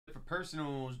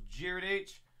Personals, Jared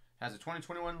H. has a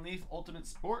 2021 Leaf Ultimate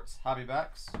Sports Hobby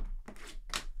Backs.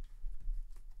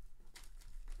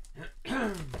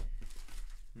 There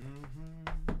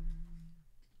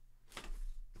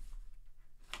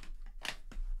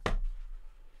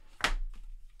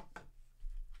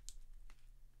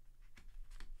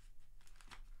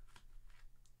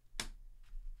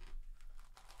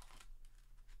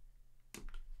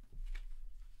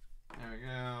we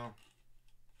go.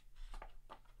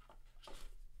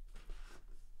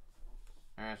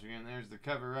 Alright, so again, there's the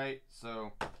cover, right?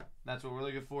 So that's what we're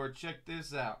looking for. Check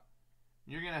this out.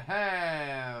 You're going to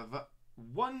have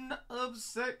 1 of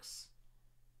 6.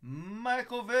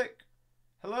 Michael Vick.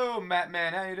 Hello, Matt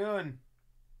Man. How you doing?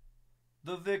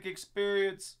 The Vick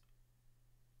Experience.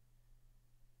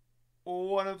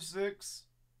 1 of 6.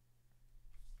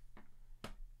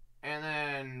 And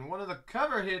then one of the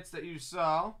cover hits that you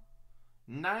saw.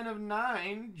 9 of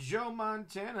 9. Joe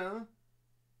Montana.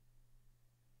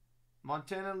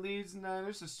 Montana leads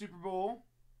Niners to Super Bowl.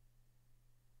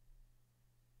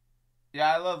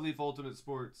 Yeah, I love Leaf Ultimate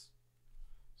Sports.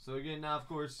 So again, now of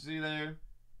course, see there.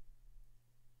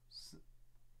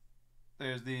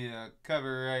 There's the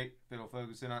cover, right? If it'll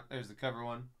focus in on. There's the cover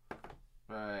one.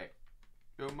 Right.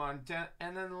 Go Montana.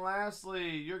 And then lastly,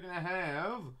 you're going to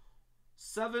have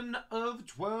 7 of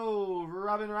 12.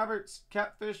 Robin Roberts,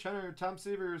 Catfish Hunter, Tom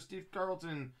Seaver, Steve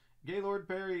Carlton, Gaylord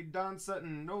Perry, Don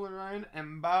Sutton, Nolan Ryan,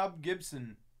 and Bob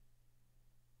Gibson.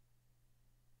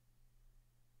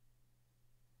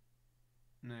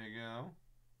 There you go.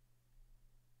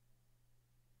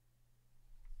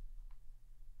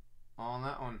 On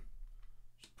that one.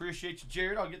 Appreciate you,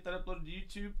 Jared. I'll get that uploaded to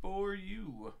YouTube for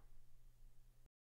you.